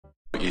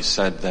what you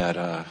said,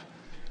 that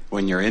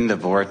when you're in the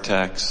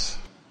vortex,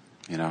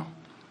 you know,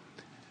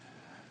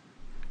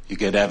 you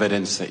get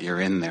evidence that you're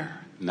in there,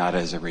 not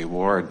as a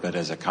reward, but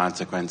as a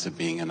consequence of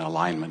being in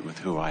alignment with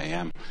who I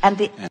am.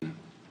 And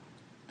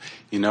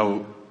you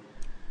know,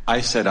 I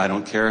said I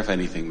don't care if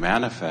anything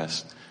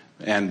manifests.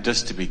 And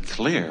just to be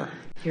clear,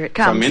 here it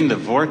comes. From in the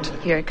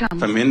vortex, Here it comes.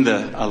 From in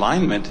the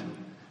alignment,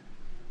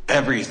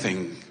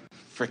 everything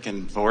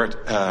freaking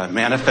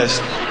manifests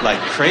like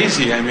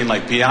crazy. I mean,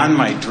 like beyond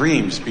my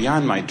dreams.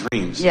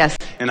 Yes.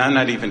 And I'm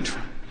not even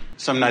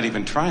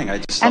trying. I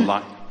just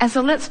align. And so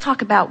let's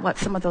talk about what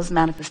some of those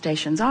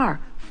manifestations are.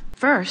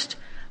 First,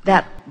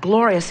 that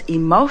glorious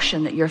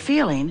emotion that you're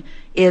feeling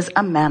is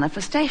a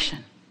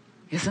manifestation,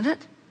 isn't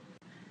it?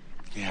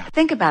 Yeah.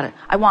 Think about it.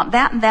 I want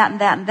that and that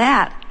and that and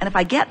that. And if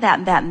I get that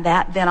and that and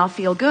that, then I'll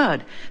feel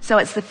good. So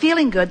it's the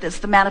feeling good that's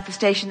the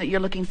manifestation that you're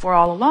looking for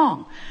all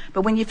along.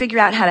 But when you figure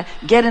out how to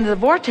get into the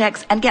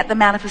vortex and get the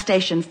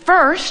manifestation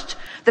first,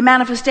 the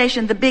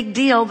manifestation, the big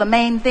deal, the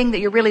main thing that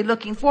you're really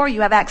looking for,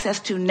 you have access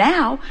to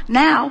now,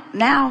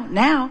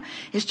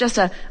 is just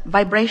a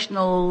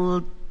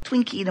vibrational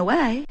twinking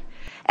away.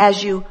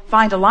 As you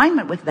find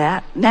alignment with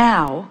that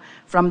now,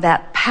 from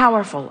that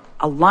powerful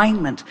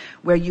alignment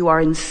where you are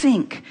in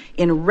sync,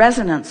 in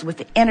resonance with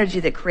the energy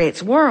that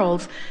creates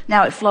worlds,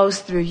 now it flows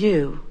through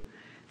you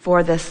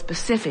for the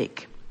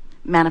specific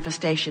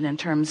manifestation in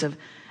terms of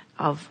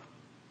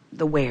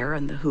the where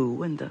and the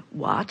who and the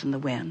what and the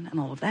when and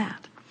all of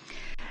that.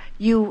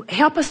 You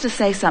help us to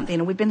say something,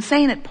 and we've been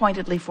saying it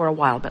pointedly for a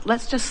while, but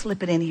let's just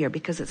slip it in here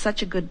because it's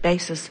such a good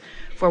basis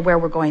for where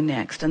we're going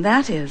next. And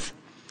that is,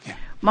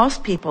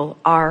 most people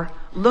are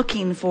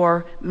looking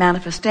for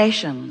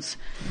manifestations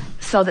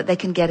so that they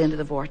can get into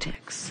the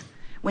vortex.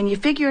 When you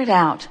figure it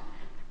out,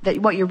 that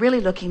what you're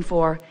really looking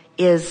for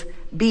is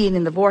being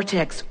in the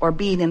vortex or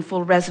being in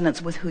full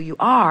resonance with who you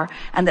are,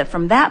 and that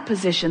from that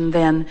position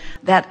then,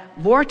 that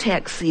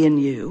vortex in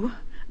you,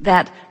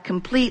 that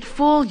complete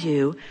full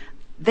you,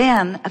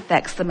 then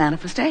affects the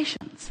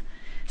manifestations.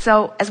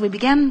 So as we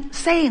began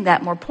saying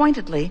that more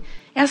pointedly,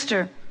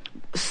 Esther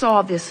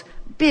saw this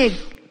big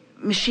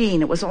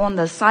machine. It was on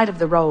the side of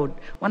the road,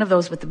 one of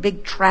those with the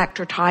big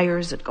tractor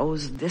tires that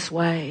goes this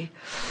way.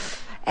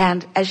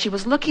 And as she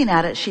was looking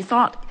at it, she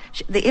thought,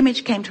 the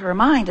image came to her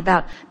mind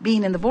about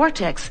being in the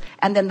vortex,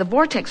 and then the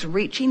vortex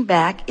reaching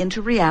back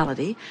into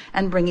reality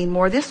and bringing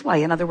more this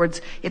way. In other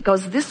words, it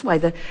goes this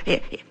way.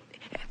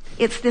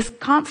 It's this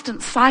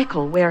constant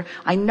cycle where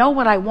I know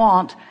what I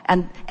want,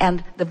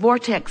 and the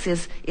vortex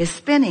is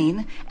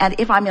spinning, and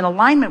if I'm in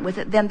alignment with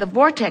it, then the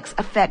vortex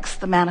affects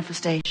the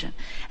manifestation.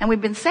 And we've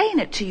been saying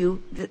it to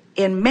you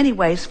in many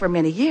ways for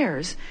many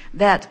years,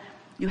 that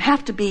you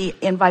have to be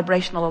in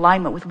vibrational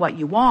alignment with what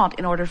you want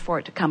in order for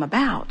it to come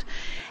about.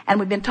 And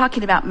we've been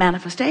talking about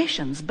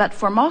manifestations, but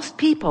for most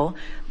people,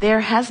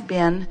 there has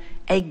been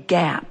a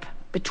gap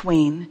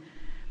between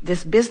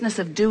this business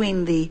of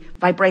doing the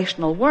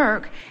vibrational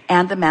work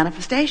and the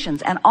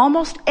manifestations. And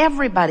almost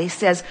everybody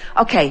says,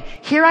 okay,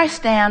 here I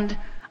stand,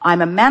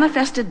 I'm a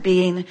manifested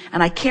being,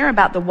 and I care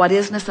about the what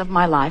isness of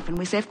my life. And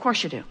we say, of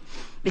course you do.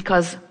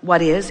 Because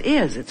what is.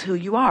 It's who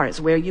you are.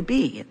 It's where you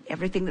be.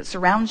 Everything that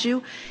surrounds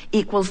you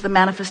equals the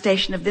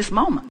manifestation of this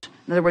moment.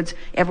 In other words,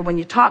 everyone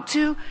you talk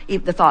to,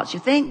 the thoughts you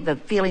think, the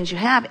feelings you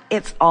have,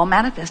 it's all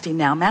manifesting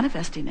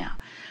now.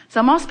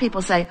 So most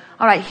people say,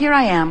 all right, here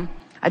I am.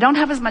 I don't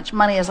have as much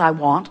money as I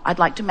want. I'd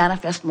like to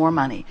manifest more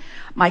money.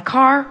 My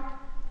car,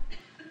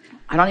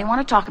 I don't even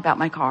want to talk about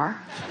my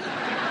car.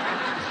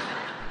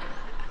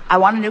 I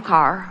want a new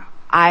car.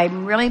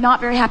 I'm really not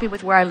very happy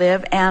with where I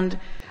live, and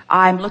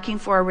I'm looking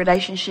for a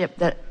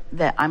relationship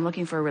I'm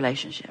looking for a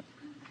relationship.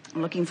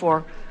 I'm looking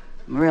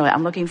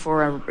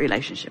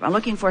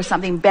for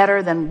something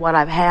better than what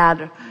I've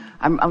had.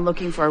 I'm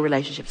looking for a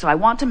relationship. So I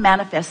want to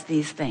manifest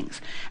these things.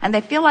 And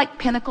they feel like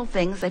pinnacle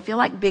things. They feel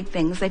like big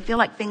things. They feel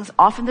like things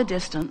off in the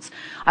distance.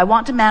 I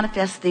want to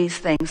manifest these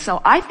things.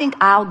 So I think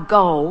I'll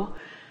go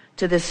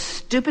to this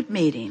stupid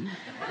meeting.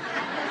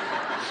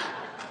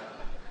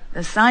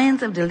 The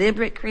science of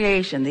deliberate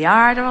creation, the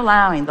art of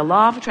allowing, the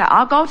law of attraction.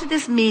 I'll go to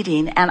this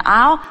meeting and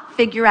I'll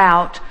figure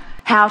out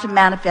how to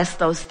manifest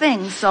those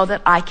things so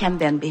that I can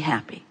then be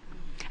happy.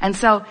 And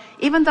so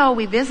even though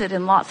we visit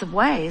in lots of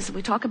ways,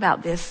 we talk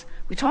about this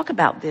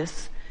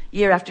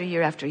year after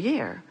year after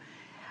year,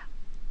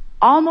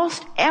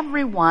 almost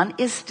everyone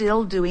is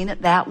still doing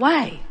it that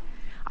way.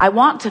 I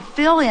want to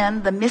fill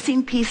in the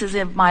missing pieces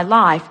of my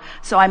life,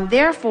 so I'm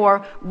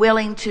therefore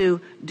willing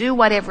to do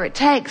whatever it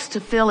takes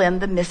to fill in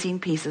the missing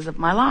pieces of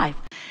my life.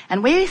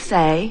 And we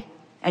say,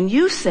 and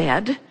you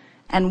said,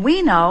 and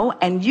we know,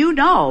 and you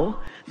know,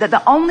 that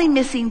the only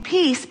missing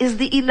piece is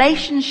the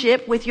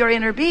relationship with your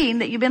inner being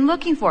that you've been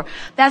looking for.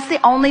 That's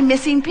the only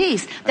missing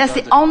piece. That's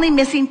the only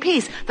missing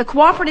piece. The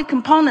cooperative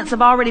components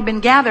have already been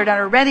gathered and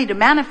are ready to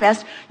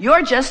manifest.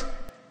 You're just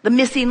the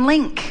missing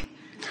link.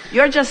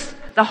 You're just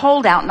the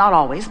holdout, not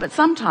always, but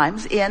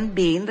sometimes in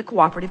being the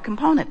cooperative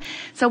component.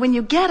 So when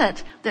you get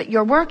it, that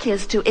your work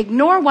is to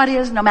ignore what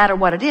is, no matter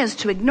what it is,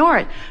 to ignore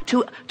it,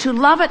 to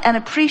love it and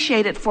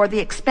appreciate it for the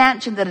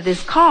expansion that it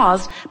has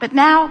caused, but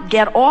now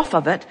get off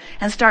of it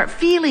and start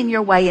feeling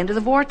your way into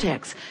the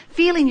vortex.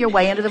 Feeling your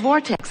way into the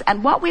vortex.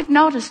 And what we've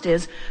noticed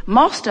is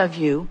most of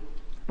you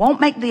won't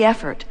make the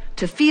effort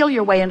to feel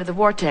your way into the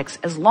vortex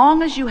as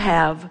long as you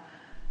have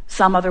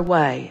some other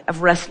way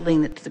of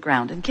wrestling it to the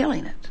ground and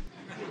killing it.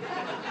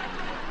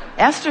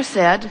 Esther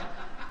said,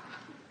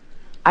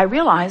 I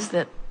realized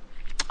that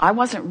I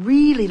wasn't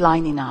really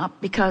lining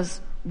up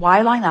because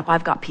why line up?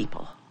 I've got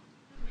people.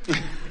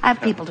 I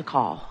have people to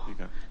call.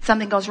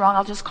 Something goes wrong,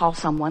 I'll just call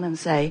someone and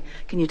say,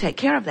 can you take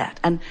care of that?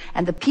 And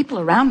the people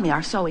around me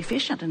are so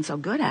efficient and so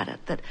good at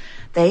it that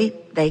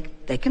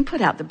they can put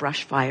out the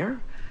brush fire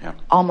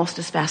almost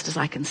as fast as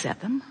I can set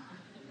them.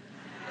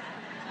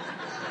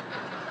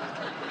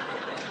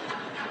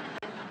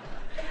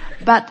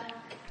 But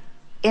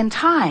in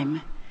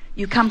time,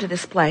 you come to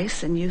this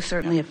place, and you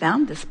certainly have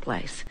found this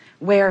place,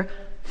 where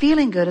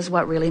feeling good is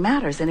what really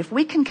matters. And if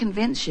we can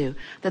convince you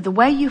that the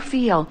way you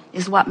feel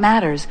is what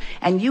matters,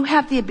 and you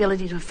have the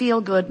ability to feel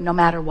good no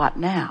matter what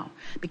now,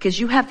 because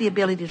you have the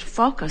ability to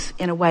focus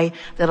in a way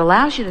that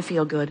allows you to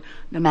feel good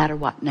no matter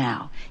what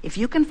now. If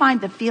you can find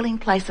the feeling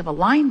place of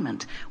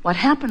alignment, what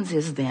happens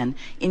is then,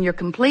 in your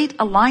complete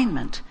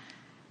alignment,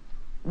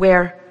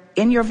 where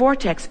in your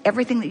vortex,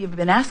 everything that you've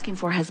been asking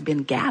for has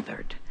been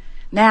gathered.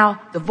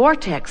 Now, the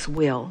vortex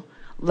will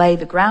lay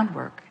the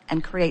groundwork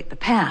and create the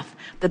path,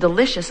 the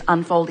delicious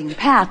unfolding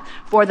path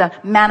for the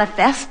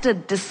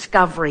manifested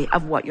discovery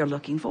of what you're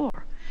looking for.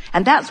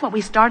 And that's what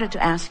we started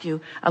to ask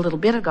you a little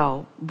bit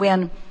ago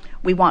when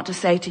we want to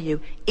say to you,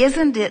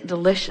 isn't it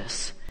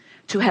delicious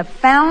to have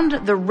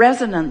found the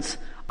resonance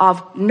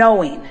of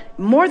knowing,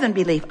 more than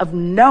belief, of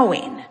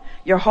knowing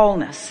your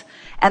wholeness,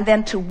 and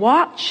then to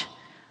watch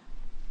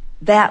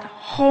that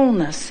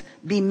wholeness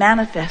be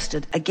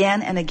manifested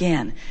again and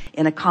again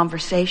in a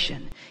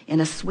conversation,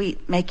 in a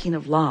sweet making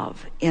of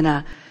love, in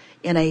a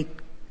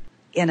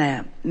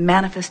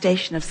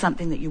manifestation of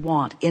something that you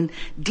want, in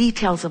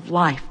details of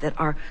life that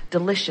are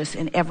delicious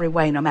in every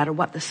way, no matter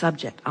what the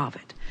subject of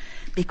it.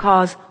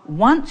 Because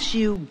once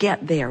you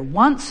get there,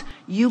 once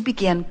you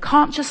begin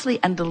consciously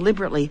and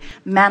deliberately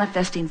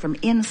manifesting from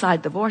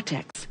inside the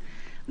vortex,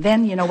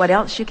 then you know what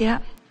else you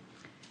get?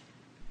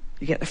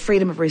 You get the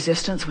freedom of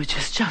resistance, which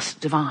is just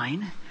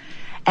divine.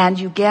 And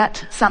you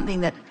get something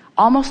that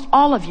almost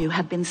all of you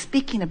have been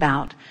speaking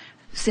about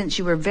since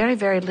you were very,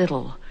 very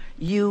little.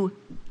 You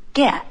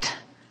get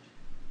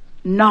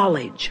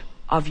knowledge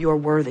of your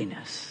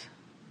worthiness.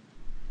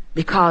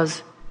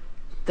 Because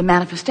the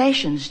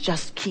manifestations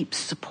just keep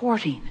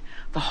supporting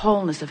the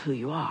wholeness of who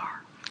you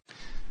are.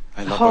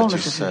 I love what you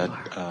said.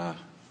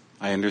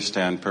 I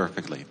understand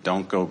perfectly.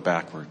 Don't go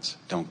backwards.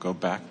 Don't go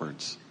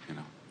backwards. You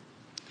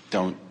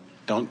know,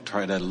 don't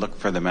try to look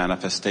for the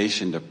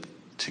manifestation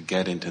to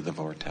get into the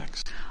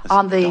vortex.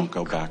 Don't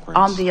go backwards.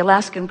 On the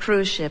Alaskan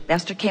cruise ship,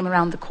 Esther came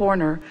around the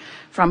corner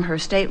from her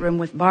stateroom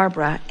with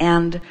Barbara,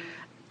 and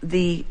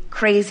the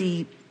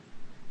crazy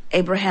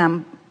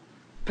Abraham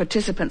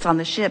participants on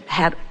the ship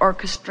had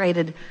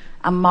orchestrated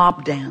a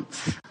mob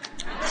dance.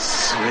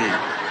 Sweet.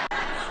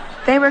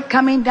 They were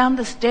coming down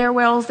the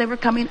stairwells, they were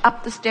coming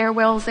up the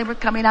stairwells, they were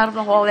coming out of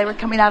the hall, they were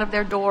coming out of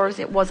their doors.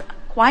 It was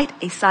quite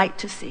a sight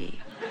to see.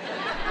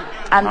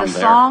 And the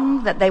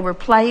song that they were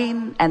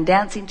playing and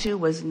dancing to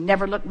was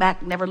never look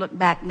back, never look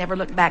back, never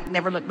look back,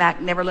 never look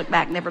back, never look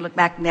back, never look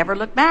back, never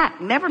look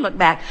back, never look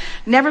back,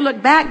 never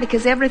look back,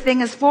 because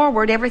everything is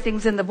forward,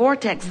 everything's in the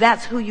vortex.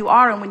 That's who you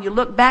are. And when you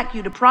look back,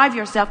 you deprive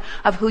yourself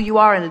of who you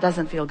are, and it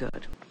doesn't feel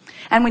good.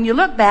 And when you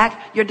look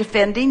back, you're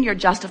defending, you're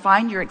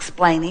justifying, you're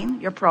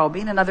explaining, you're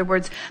probing. In other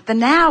words, the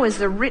now is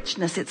the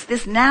richness. It's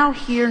this now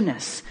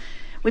here-ness.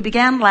 We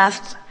began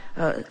last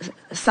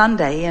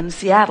Sunday in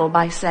Seattle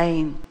by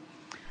saying,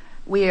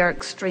 we are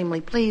extremely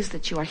pleased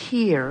that you are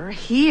here.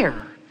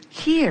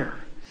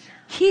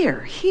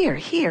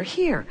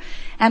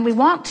 And we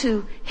want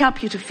to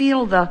help you to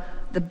feel the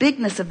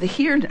bigness of the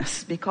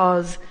here-ness,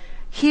 because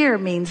here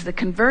means the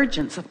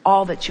convergence of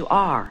all that you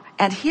are.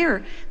 And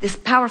here, this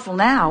powerful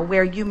now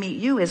where you meet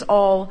you is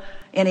all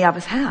any of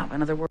us have.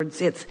 In other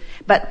words, it's,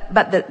 but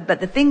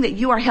the thing that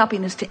you are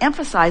helping us to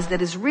emphasize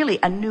that is really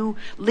a new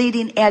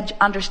leading edge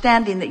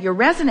understanding that you're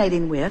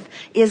resonating with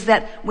is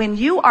that when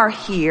you are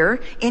here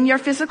in your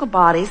physical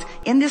bodies,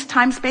 in this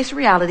time-space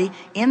reality,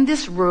 in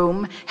this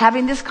room,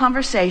 having this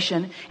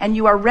conversation, and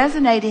you are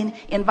resonating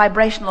in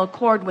vibrational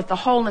accord with the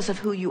wholeness of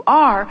who you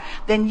are,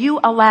 then you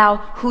allow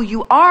who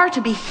you are to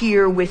be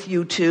here with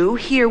you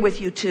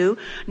too,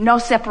 no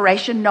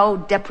separation, no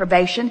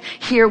deprivation,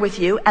 here with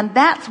you. And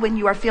that's when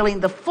you are feeling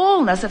the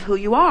fullness of who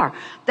you are.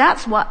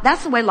 That's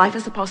the way life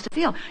is supposed to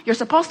feel. You're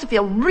supposed to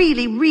feel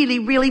really, really,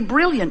 really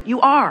brilliant.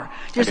 You are.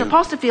 You're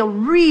supposed to feel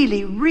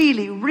really,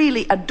 really,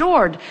 really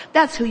adored.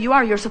 That's who you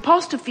are. You're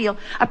supposed to feel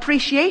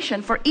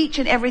appreciation for each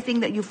and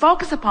everything that you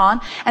focus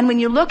upon. And when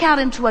you look out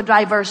into a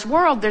diverse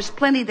world, there's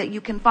plenty that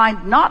you can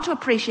find not to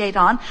appreciate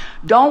on.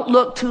 Don't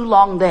look too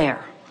long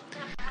there.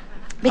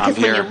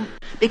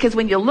 Because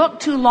when you look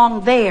too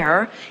long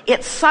there,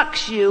 it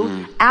sucks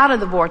you out of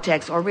the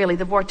vortex, or really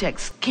the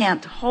vortex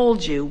can't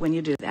hold you when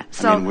you do that.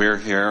 So, I mean, we're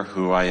here.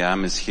 Who I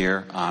am is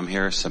here. I'm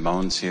here.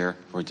 Simone's here.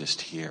 We're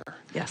just here.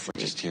 Yes, we're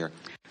just here.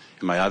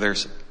 And my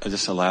others,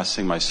 just the last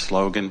thing, my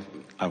slogan,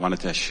 I wanted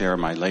to share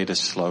my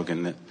latest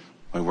slogan, that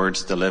my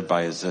words to live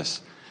by is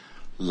this: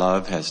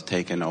 love has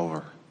taken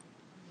over.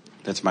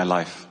 That's my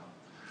life.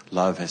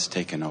 Love has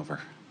taken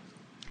over.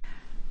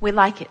 We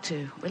like it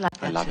too. We like that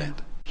too. I love it.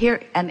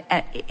 Here, and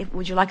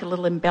would you like a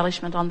little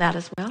embellishment on that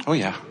as well? Oh,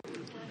 yeah.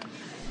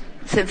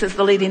 Since it's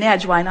the leading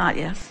edge, why not?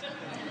 Yes.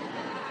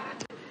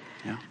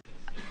 Yeah.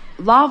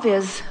 Love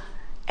is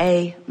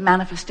a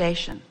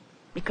manifestation,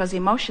 because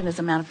emotion is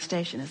a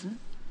manifestation, isn't it?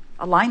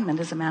 Alignment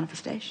is a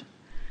manifestation.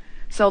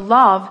 So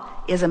love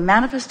is a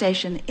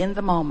manifestation in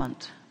the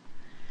moment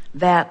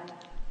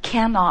that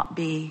cannot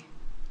be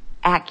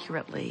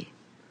accurately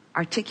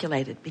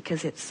articulated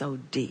because it's so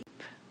deep.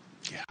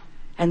 Yeah.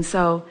 And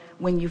so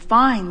when you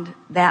find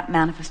that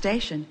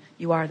manifestation,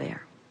 you are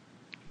there.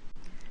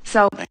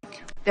 So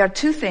there are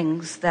two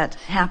things that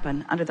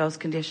happen under those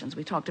conditions.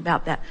 We talked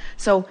about that.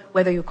 So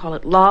whether you call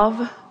it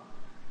love,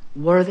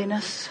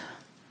 worthiness,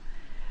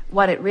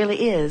 what it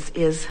really is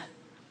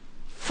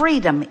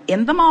freedom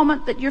in the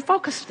moment that you're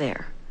focused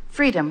there.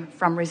 Freedom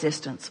from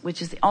resistance,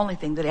 which is the only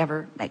thing that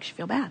ever makes you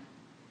feel bad.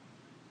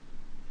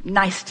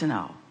 Nice to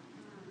know.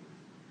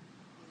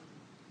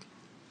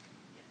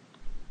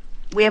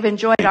 We have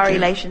enjoyed our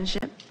relationship.